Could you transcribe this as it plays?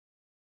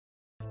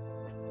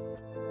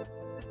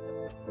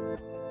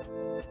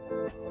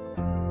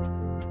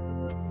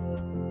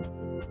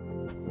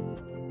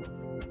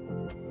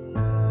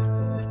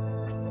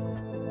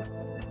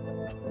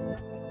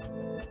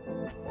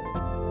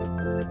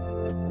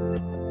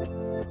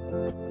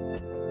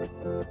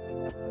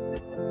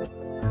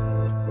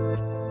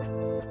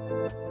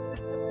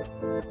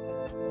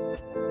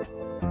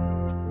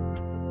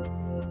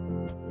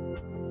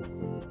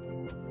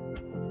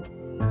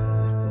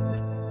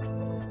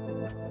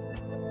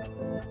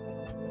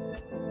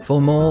For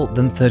more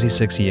than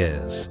 36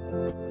 years,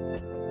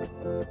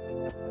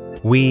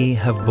 we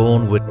have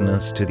borne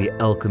witness to the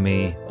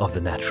alchemy of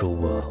the natural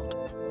world,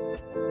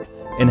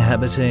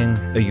 inhabiting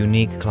a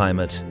unique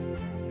climate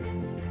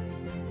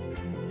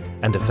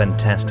and a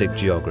fantastic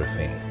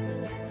geography,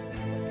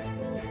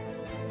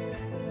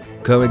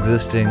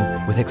 coexisting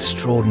with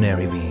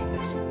extraordinary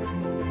beings,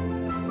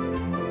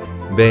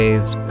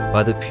 bathed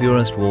by the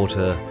purest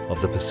water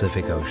of the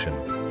Pacific Ocean,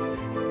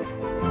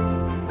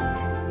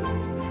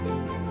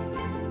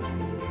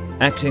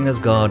 acting as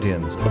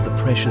guardians of the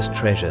precious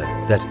treasure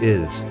that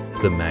is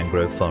the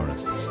mangrove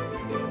forests.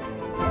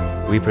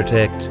 We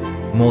protect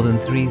more than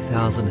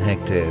 3,000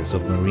 hectares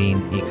of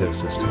marine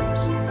ecosystems,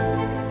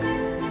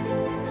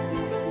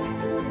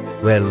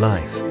 where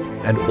life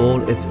and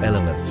all its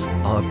elements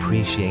are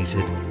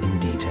appreciated in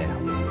detail.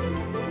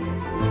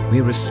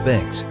 We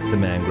respect the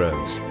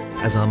mangroves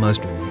as our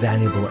most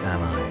valuable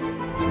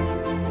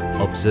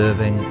ally,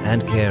 observing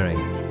and caring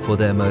for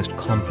their most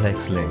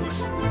complex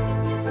links,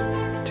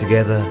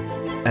 together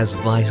as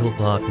vital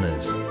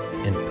partners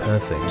in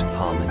perfect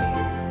harmony.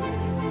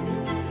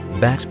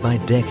 Backed by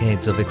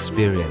decades of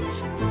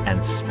experience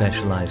and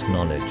specialized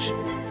knowledge,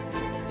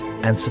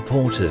 and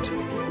supported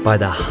by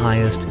the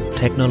highest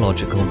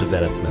technological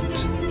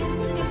development,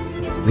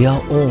 we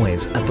are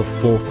always at the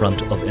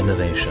forefront of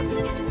innovation,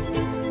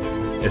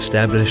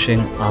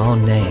 establishing our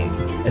name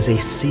as a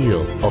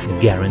seal of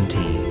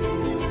guarantee,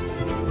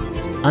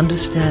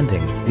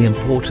 understanding the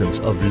importance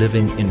of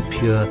living in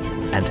pure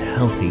and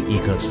healthy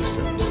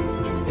ecosystems,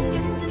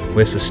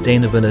 where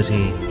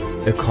sustainability,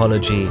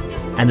 ecology,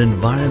 and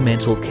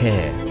environmental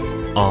care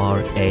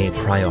are a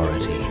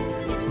priority.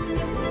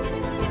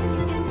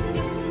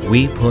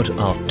 We put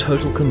our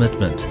total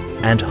commitment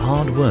and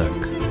hard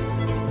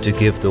work to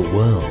give the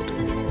world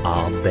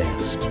our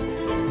best.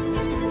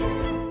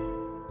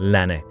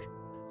 LANEC,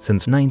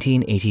 since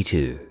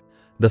 1982,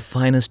 the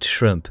finest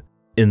shrimp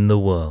in the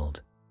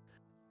world.